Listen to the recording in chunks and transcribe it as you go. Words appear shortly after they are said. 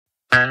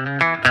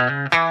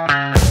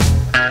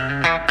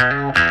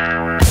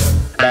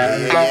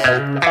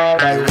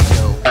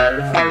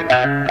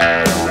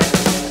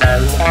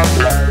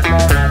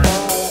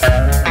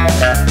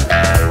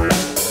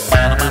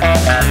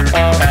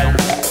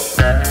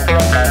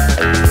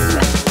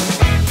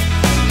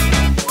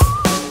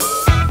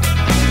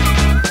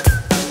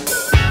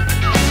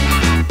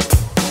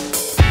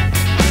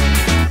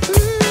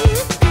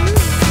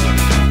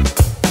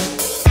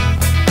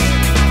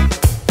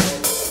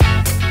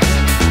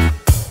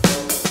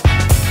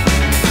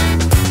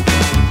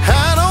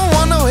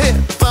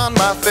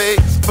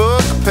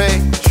Facebook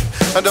page.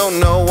 I don't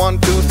know 1,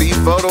 2, 3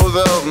 photos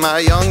of my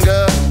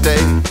younger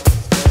days.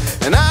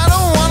 And I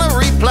don't wanna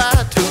reply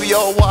to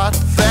your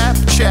WhatsApp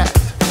chat.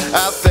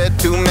 I've said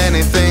too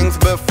many things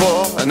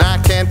before and I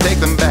can't take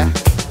them back.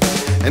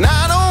 And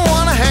I don't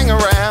wanna hang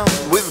around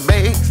with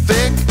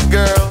basic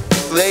girls,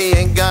 they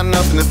ain't got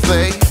nothing to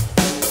say.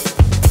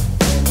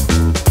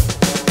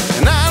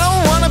 And I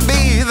don't wanna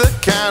be the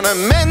kind of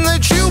men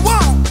that you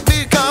want,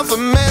 because the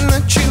men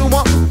that you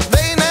want,